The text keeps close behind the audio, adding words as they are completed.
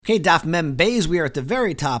Okay, Daf Mem Beis, we are at the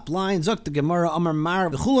very top line. Zok the Gemara Amar Mar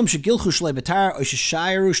v'chulam shegilchu shlei betar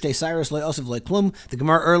oishashayiru shtei cyrus lei osif lei klum. The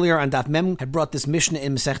Gemara earlier on Daf Mem had brought this Mishnah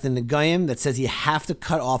in Masechta Negayim that says you have to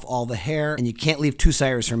cut off all the hair and you can't leave 2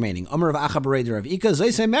 cyrus remaining. Amar of Achabareder of Ika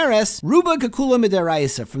Zoisei Meres Ruba Kakula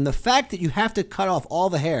Midaraisa. From the fact that you have to cut off all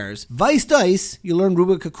the hairs, Vice Dice, you learn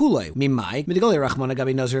Ruba Kakule. Mimai Midigoli Rachmana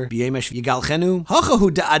Gabi Nazar B'yemesh Yigal Chenu Hachahu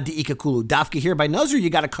Da'ad Di'ika Kulu. Dafka here by Nazar, you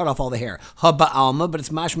got to cut off all the hair. Haba Alma, but it's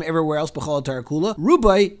mashma everywhere else. B'chol Tarakula.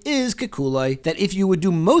 Rubai is Kakulai. That if you would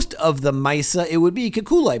do most of the Maisa, it would be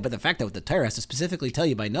Kakulai. But the fact that the Torah has to specifically tell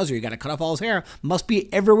you by Nazar, you got to cut off all his hair, must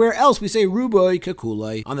be everywhere else. We say Rubai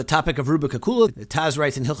Kakulai. On the topic of Ruba Kakula, the Taz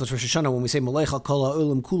writes in Hilchos Rosh Hashanah when we say Malech al Kol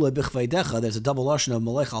Ha'olam Kulai B'chveidecha, there's a double lashon of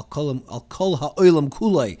Malech al Kol Ha'olam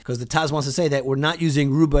Kulai, because the Taz wants to say that we're not using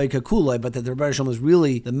Rubai Kakulai, but that the Rebbe Shalom is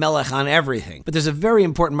really the Melech on everything. But there's a very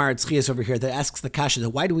important Marat Tzchias over here that asks the kasha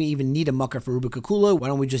that why do we even need a makar for Ruba Kakula? Why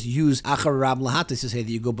don't we just use Achar Rab Lahatis to say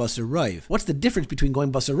that you go Basar Raiv? What's the difference between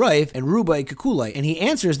going Basar Raiv and Rubai Kakulai? And he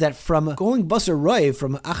answers that from going Basar Raiv,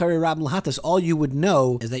 from Achar Rab Lahatis, all you would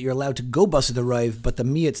know is that you're allowed to go Basar the Raiv, but the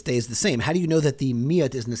miyat stays the same. How do you know that the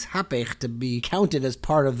miyat is nishapech to be counted as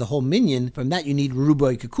part of the whole minyan? From that you need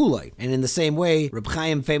Rubai Kakulai. And in the same way, Reb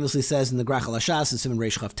Chaim famously says in the Grach HaLashas and Simon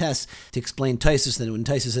Reish Chav Tes to explain Taisus that when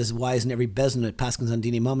Taisus says why isn't every bezin at Paskins on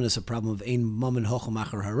Dini Mammon is a problem of Ein Mammon Hochel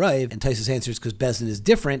Achar Haraiv, and Taisus answers because bezin is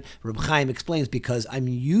different. Reb Chaim explains because I'm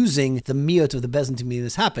using the miyot of the bezin to mean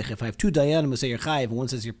this hapech. If I have 2 dayanim who say you're chayiv and one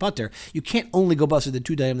says you're putter, you can't only go bust with the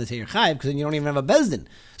 2 dayanim that say you're chayiv because then you don't even have a bezdin.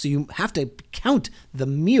 So you have to count the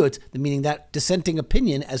miyot, meaning that dissenting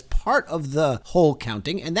opinion, as part of the whole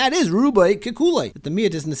counting, and that is rubai kikulei, that the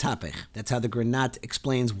miyot is nishapech. That's how the Granat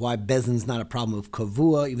explains why bezdin's not a problem of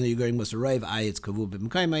kavua, even though you're going musarayv, it's kavua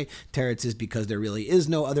b'mkaimai. Teretz is because there really is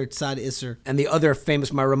no other tzad iser. And the other famous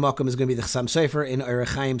Maramakim is going to be the Chassam Sofer in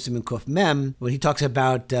Erechaim Simin Kuf Mem, when he talks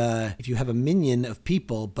about if you have a minyan of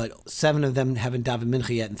people, but 7 of them haven't davened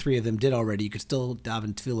mincha yet and 3 of them did already, you could still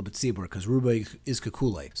daven tefillah b'tzibur because rubai is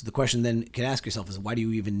kakulei. So the question then you can ask yourself is, why do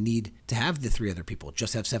you even need to have the 3 other people?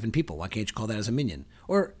 Just have 7 people. Why can't you call that as a minyan?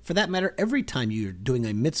 Or for that matter, every time you're doing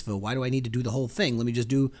a mitzvah, why do I need to do the whole thing? Let me just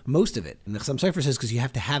do most of it. And the Chassam Sofer says because you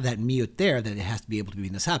have to have that miyut there, that it has to be able to be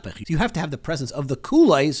nesapech. So you have to have the presence of the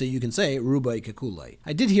kulei so you can say rubai kakulei.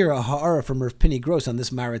 I did hear a ha'ara from Rav Pini Gross on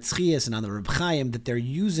this Marat Tzchias and on the Reb Chaim that they're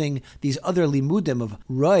using these other limudim of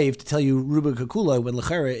Raiv to tell you rubai kakulei when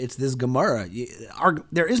l'chera it's this Gemara.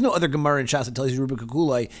 There is no other Gemara in Shas that tells you rubai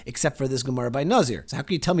kakulei except for this Gemara by Nazir. So how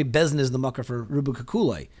can you tell me Bezin is the makar for rubai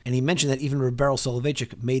kakulei? And he mentioned that even Reb Beryl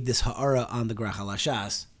Soloveitchik made this ha'ara on the Grach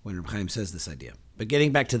HaLashas when Reb Chaim says this idea. But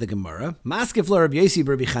getting back to the Gemara, Maskef lo Rabbi Yosi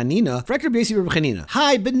Rabbi Chanina, Frek Rabbi Yosi Rabbi Chanina.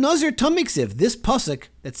 Hi, but Nazir Tomiksiv, this pasuk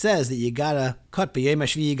that says that you gotta cut b'yem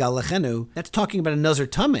hashvi yigal lechenu, that's talking about a Nazir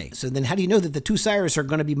Tameh. So then how do you know that the 2 Cyrus are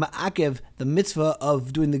going to be ma'akev the mitzvah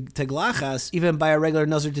of doing the teglachas even by a regular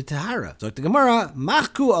Nazir to Tahara? So the Gemara,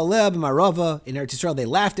 Machku aleh b'marava, in Eretz Yisrael they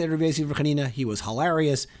laughed at Rabbi Yosi Rabbi Chanina. He was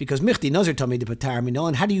hilarious because Michti Nazir Tameh de patar minol.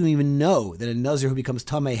 And how do you even know that a Nazir who becomes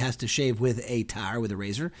Tameh has to shave with a tar, with a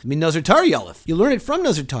razor? I mean Nazir Tar Yalef. You learn it from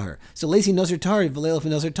Nazir Tar. So lazy Nazir Tar v'leilef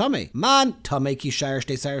Nazir Tameh. Man Tameh ki shayr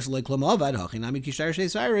shtei Cyrus v'lei klum avad hachinami ki shayr shtei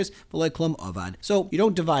Cyrus v'lei klum avad. So you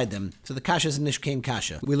don't divide them. So the kasha is nishkein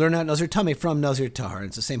kasha. We learn out Nazir Tameh from Nazir Tahar.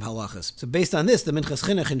 It's the same halachas. So based on this, the Minchas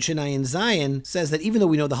Chinuch in Shinayin Zion says that even though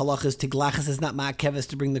we know the halachas tiglachas is not ma'akeves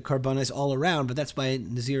to bring the karbanos all around, but that's by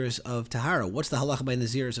Naziris of Tahara. What's the halacha by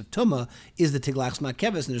Naziris of Tumah? Is the tiglachas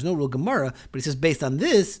ma'akeves? And there's no real Gemara, but he says based on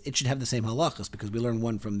this, it should have the same halachas because we learn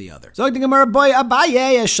one from the other. So the Gemara, boy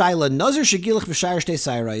Abaye a shaila Nazir shegilach v'shayr shtei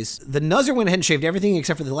Cyrus. The Nazir went ahead and shaved everything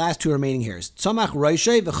except for the last 2 remaining hairs. Tzomach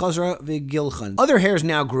roishay v'chazra v'gilchan. Other hairs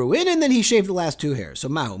now grew in, and then he shaved the last 2 hairs. So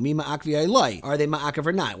mahu mi ma'akvi aylai. Are they ma'akav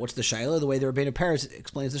or not? What's the shaila? The way the Rebbeinu Paris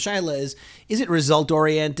explains the shaila is it result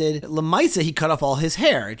oriented? Lamaisa he cut off all his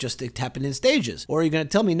hair. It happened in stages. Or are you going to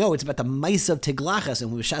tell me no? It's about the maisa of tiglachas,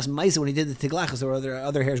 and with Shas maisa when he did the tiglachas, there were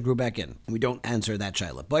other hairs grew back in. And we don't answer that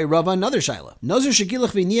shaila. By Rava, another shaila. Nazir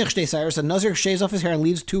shegilach v'niach shtei Cyrus. A Nazir shaves off his hair and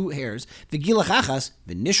leaves 2 hairs. V'gilach achas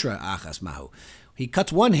v'nishra achas mahu. He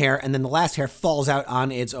cuts 1 hair, and then the last hair falls out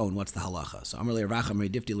on its own. What's the halacha? So Amar le'Racham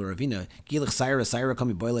re'difti l'Ravina gilach sayra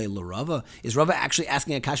kami boile l'Rava. Is Rava actually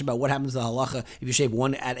asking a kasha about what happens to the halacha if you shave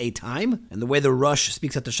 1 at a time? And the way the Rush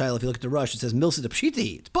speaks at the Shaila, if you look at the Rush, it says milsa de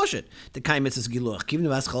pshiti. It's bullshit. The kai mitzvahs giluach. Kivin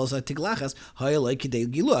vas chalasa tiglachas hayalei kidei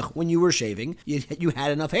giluach. When you were shaving, you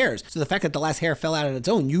had enough hairs. So the fact that the last hair fell out on its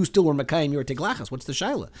own, you still were makayim your tiglachas. What's the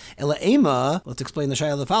Shaila? Ela ema. Let's explain the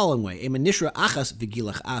Shaila the following way. Ema nishra achas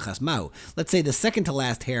v'gilach achas mau. Let's say the second second to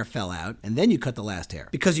last hair fell out, and then you cut the last hair.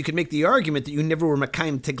 Because you could make the argument that you never were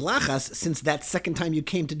Makayim Tiglachas, since that second time you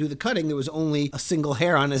came to do the cutting, there was only a single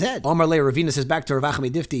hair on his head. Omar Le Ravina says back to Rav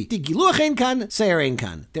Achami Difti, Di Giluach ein kan, Seir ein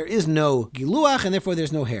kan. There is no Giluach, and therefore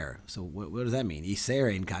there's no hair. So what does that mean? Seir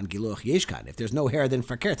ein kan, Giluach yesh kan. If there's no hair, then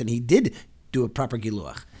Fakert, then he did do a proper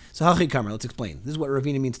Giluach. So Hachi Kamar, let's explain. This is what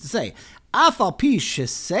Ravina means to say. Afal pi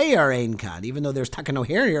sheseir ein kan, even though there's taka no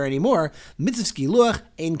hair here anymore, mitzvah giluach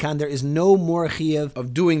ein kan, there is no more chiyuv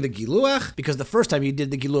of doing the giluach, because the first time you did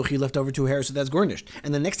the giluach, you left over 2 hairs, so that's garnished.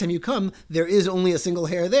 And the next time you come, there is only a single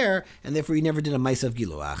hair there, and therefore you never did a ma'aseh of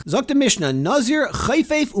giluach. Zok the Mishnah, Nazir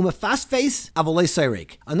chayfeif umefasfeis avolei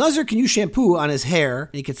seirek. A Nazir can use shampoo on his hair,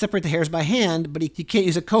 and he can separate the hairs by hand, but he can't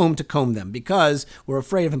use a comb to comb them, because we're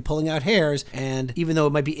afraid of him pulling out hairs, and even though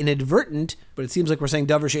it might be inadvertent, but it seems like we're saying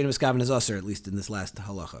davar she'ein miskaven is usher, at least in this last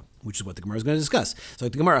halacha, which is what the Gemara is going to discuss. So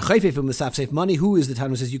the Gemara, chayfeif umesafseif money, who is the Tana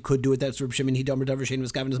who says you could do it? That's Reb Shimon, he davar she'ein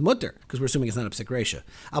miskaven is mutter, because we're assuming it's not a psek reisha.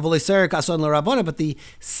 Avolei seirek ason l'rabbanan, but the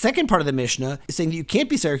second part of the Mishnah is saying that you can't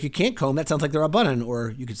be seirek, you can't comb. That sounds like the Rabbanan,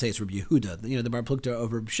 or you could say it's Reb Yehuda, the Bar Plukta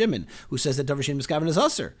of Reb Shimon, who says that davar she'ein miskaven is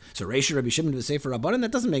usher. So reisha Reb Shimon to say for Rabbanan,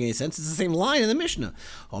 that doesn't make any sense. It's the same line in the Mishnah.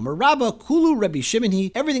 Omer Rabba kulu Reb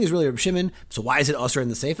Shimon, everything is really Reb Shimon. So why is it usher in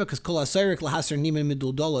the Seifa? Because kol haseirek lahaser nimen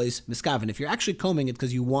midul dolos miskaven. If you're actually combing it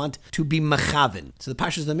because you want to be mechaven. So the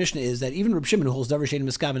pashas of the Mishnah is that even Reb Shimon, who holds davar she'ein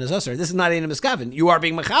miskaven is usher, this is not ein miskaven. You are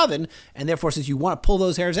being mechaven, and therefore since you want to pull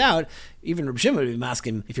those hairs out, even Reb Shimon would be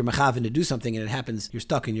masking if you're mechaven to do something and it happens, you're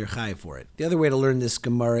stuck and you're chayiv for it. The other way to learn this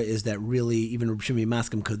Gemara is that really even Reb Shimon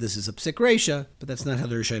masking because this is a psik reisha, but that's not how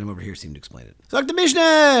the Rishonim over here seem to explain it. So the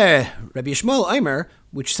Mishnah, Rabbi Yishmael Aimer,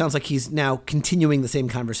 which sounds like he's now continuing the same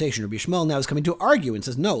conversation. Rabbi Yishmael now is coming to argue and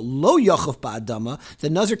says, no, lo yochov ba'adama, the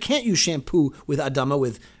Nazir can't use shampoo with adama,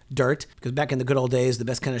 with dirt, because back in the good old days, the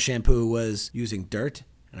best kind of shampoo was using dirt,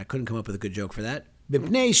 and I couldn't come up with a good joke for that.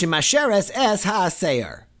 Bipnei shemasheres es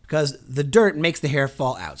ha'aseir, because the dirt makes the hair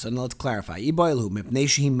fall out. So now let's clarify. Is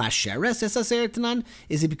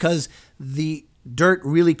it because the dirt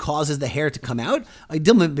really causes the hair to come out? Or is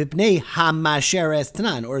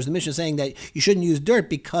the Mishnah saying that you shouldn't use dirt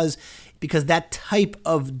because that type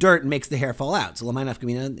of dirt makes the hair fall out? So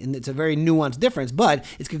and it's a very nuanced difference, but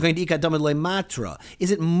it's going to matra. Is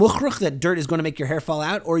it muchruch that dirt is going to make your hair fall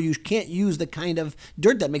out, or you can't use the kind of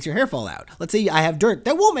dirt that makes your hair fall out? Let's say I have dirt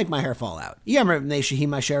that won't make my hair fall out. Maybe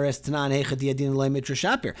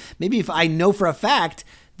if I know for a fact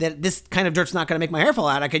that this kind of dirt's not going to make my hair fall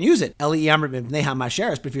out, I can use it. But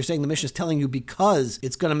if you're saying the Mishnah is telling you because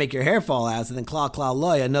it's going to make your hair fall out, so then klal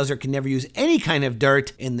loy, a Nazir can never use any kind of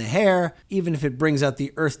dirt in the hair, even if it brings out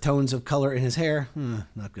the earth tones of color in his hair.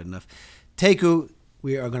 Not good enough. Teku,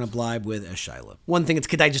 we are going to blibe with a shaila. One thing it's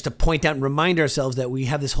kedai just to point out and remind ourselves that we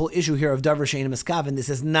have this whole issue here of davar she'ein miskaven. This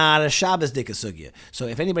is not a Shabbos dika sugya. So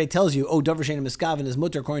if anybody tells you, davar she'ein miskaven is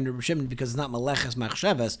mutter according to Reb Shimon because it's not maleches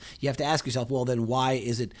machshavas, you have to ask yourself, well, then why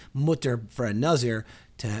is it mutter for a Nazir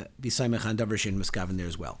to be saimech on davar she'ein miskaven there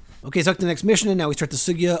as well? Okay, so the next Mishnah. Now we start the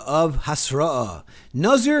sugya of hasra'ah.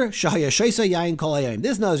 Nazir shahaya shaisa yain kol hayayim.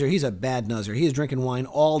 This Nazir, he's a bad Nazir. He is drinking wine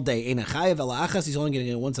all day. Ein chayav ela achas. He's only getting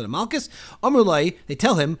it once at a malchus. Amr lai, they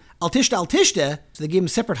tell him al tishta. So they give him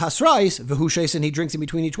separate hasra'is. V'hu shaisa, and he drinks in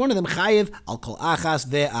between each one of them. Chayav al kol achas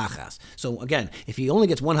ve'achas. So again, if he only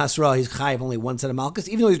gets one hasra'ah, he's chayav only one set of malchus,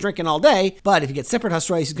 even though he's drinking all day. But if he gets separate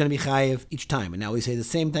hasra'is, he's going to be chayav each time. And now we say the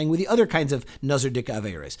same thing with the other kinds of Nazir dika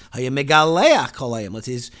averis. Haya megaleach kol hayayim. Let's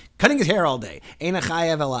say cutting his hair all day. Ein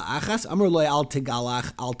chayav ela achas. Amr loy al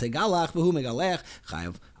tegalach v'hu megalech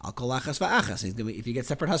chayav al kol achas v'achas. If you get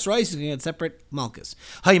separate hasra'is, he's going to get separate malchus.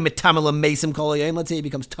 Hay metamela mesim kol hayayim. Let's say he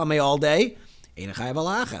becomes tamei all day. Ein chayav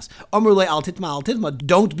ela achas. Amr loy al titma.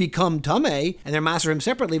 Don't become tamei, and they're master him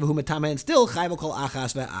separately. V'hu metamei, and still chayav al kol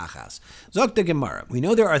achas v'achas. Zok the Gemara. We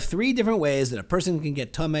know there are 3 different ways that a person can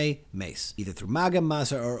get tamei mace, either through magam,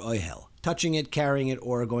 masa, or oihel. Touching it, carrying it,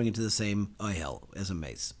 or going into the same oihel as a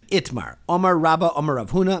mace. Itmar, Omar Rabba, Omar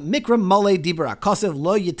Rav Huna, Mikra Male Dibra Kosev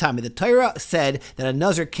Lo Yitami. The Torah said that a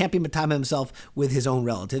Nazir can't be matame himself with his own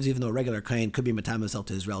relatives, even though a regular kohen could be matame himself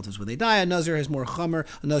to his relatives when they die. A Nazir has more chomer.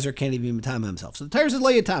 A Nazir can't even be matame himself. So the Torah says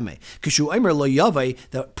Lo Yitami. Kishu Aimer Lo Yavai,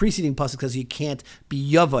 the preceding pasuk says you can't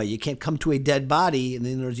be Yavai. You can't come to a dead body. In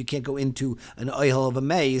other words, you can't go into an oihel of a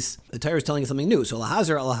mace. The Torah is telling you something new. So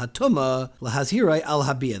Lahazir al Hatuma, Lahazirai al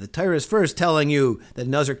Habiyah. The Torah is first telling you that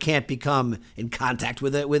Nazir can't become in contact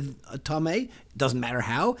with a tamei. It doesn't matter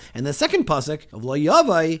how. And the second pasuk of Lo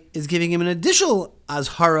Yavai is giving him an additional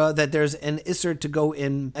azhara that there's an isser to go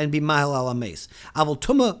in and be mahal ala mace. Avol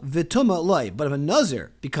tuma v'tuma loy. But if a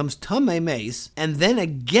Nazir becomes tamei mace and then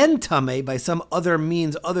again tamei by some other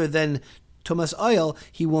means other than tumas oil,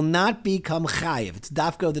 he will not become chayiv. It's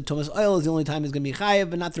dafka that tumas oil is the only time he's going to be chayiv,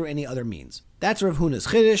 but not through any other means. That's Rav Huna's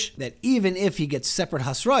chiddush, that even if he gets separate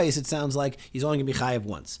hasrois, it sounds like he's only going to be chayiv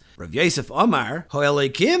once. Rav Yosef Omar,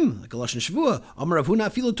 ho'eleikim, like a lashon shvua, Omar Rav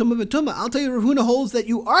Huna afilu tumah v'tumah. I'll tell you, Rav Huna holds that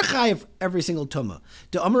you are chayiv every single tumah.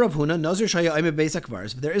 To Omar Rav Huna, nazir shaya oime beis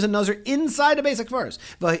hakvaros. If there is a nazir inside a beis hakvaros,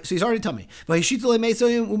 so he's already tummy. V'hishitu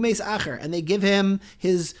le'meisoyim u'meis acher, and they give him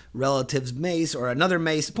his relative's mace or another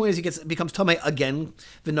mace. The point is he becomes tummy again.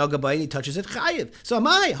 V'noga he touches it chayiv. So am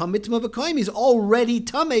I hamitma v'koyim? He's already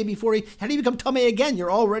tummy before he. How do you become tummy again?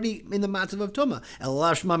 You're already in the matzav of tumah.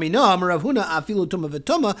 Elash mami no Amar Rav Huna afilu tumah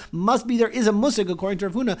v'tumah. Must be there is a musig according to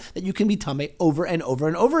Rav Huna that you can be tummy over and over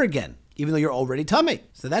and over again, even though you're already tummy.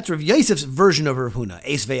 So that's Rav Yosef's version of Rav Huna.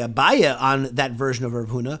 Eis ve'abaya on that version of Rav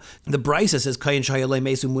Huna. The Brisa says, Kayin shayalei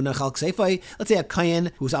mesu munach al ksefai. Let's say a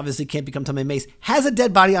Kayin, who obviously can't become tummy mace, has a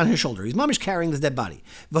dead body on his shoulder. He's mamish carrying this dead body.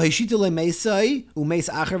 V'hishitu le'meisai u'meis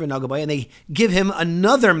acher v'nagabay, and they give him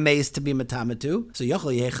another mace to be matamatu. So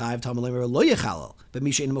yachol yechayiv tamalei lo yechalal. But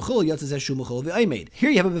Misha in Mechul, Yotzes Shu Mechul v'Aymed. Here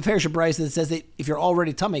you have a Beferish Brisa that says that if you're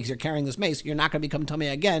already tummy because you're carrying this mace, you're not going to become tummy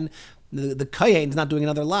again. The Kayin is not doing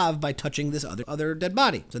another lav by touching this other dead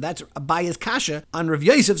body. So that's Abaya's kasha on Rav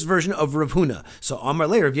Yosef's version of Rav Huna. So Amar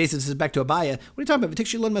later, Rav Yosef says back to Abaya, what are you talking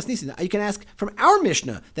about? You can ask from our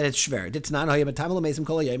Mishnah that it's shver. Ditnan hoyamatam lemesim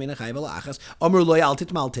kol yamin chayv la'achas. Amar lo yal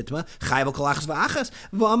titma al titma chayv kol achas va'achas.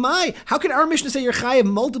 V'amai. How can our Mishnah say you're chayiv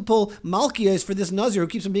multiple malkiyos for this nazir who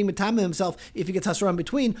keeps on being matama himself if he gets hasra in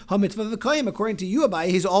between? Hamitzvah v'koyim. According to you, Abaya,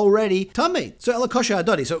 he's already tummy. So elakosha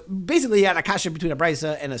adodi. So basically, you had a kasha between a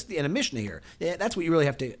brisa and a Mishnah here. Yeah, that's what you really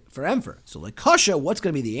have to for. So like kasha, what's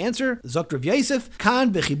going to be the answer? Zok Rav Yosef,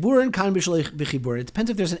 kan bechiburin, kan bechiburin. It depends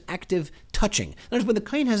if there's an active touching. Notice when the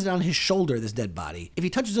kohen has it on his shoulder, this dead body, if he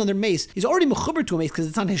touches another mace, he's already mechuber to a mace because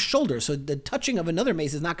it's on his shoulder. So the touching of another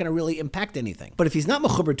mace is not going to really impact anything. But if he's not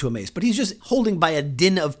mechuber to a mace, but he's just holding by a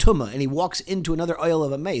din of tumah and he walks into another oil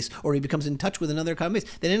of a mace, or he becomes in touch with another kind of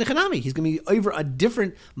mace, then in a chanami, he's going to be over a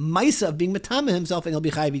different maisa of being matama himself, and he'll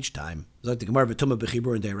be chayiv each time. Like the Gemara of Tumah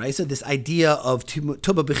b'chibur and Deiraisa, this idea of Tumah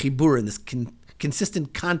b'chibur and this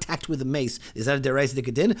consistent contact with the mace, is that a Deiraisa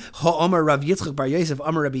Dikadin? Ha'omar Rav Yitzchak Bar Yosef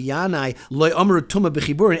Amar Rabbi Yanai loy Amar Tumah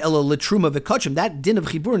b'chiburin elo letruma v'kachim. That din of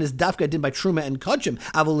chiburin is dafka din by truma and kachim.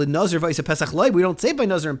 Avol l'nazir v'isa pesach loy. We don't say by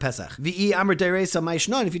nazir and pesach. V'i Amar Deiraisa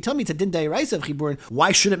ma'ishnan. If you tell me it's a din Deiraisa of chiburin,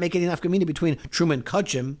 why should it make any nafkamina between truma and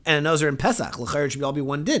kachim and a nazir and pesach? L'chayr should all be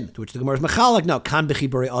one din. To which the Gemara is machalak. No, kan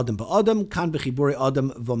b'chiburi adam ba'adam, kan b'chiburi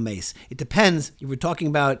adam v'mace. It depends if we're talking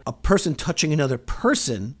about a person touching another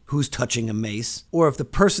person who's touching a mace, or if the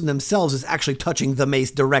person themselves is actually touching the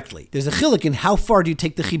mace directly. There's a chiluk in how far do you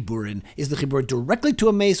take the chiburin. Is the chibur directly to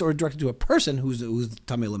a mace or directly to a person who's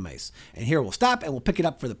tamei l'mace? And here we'll stop and we'll pick it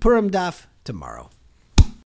up for the Purim daf tomorrow.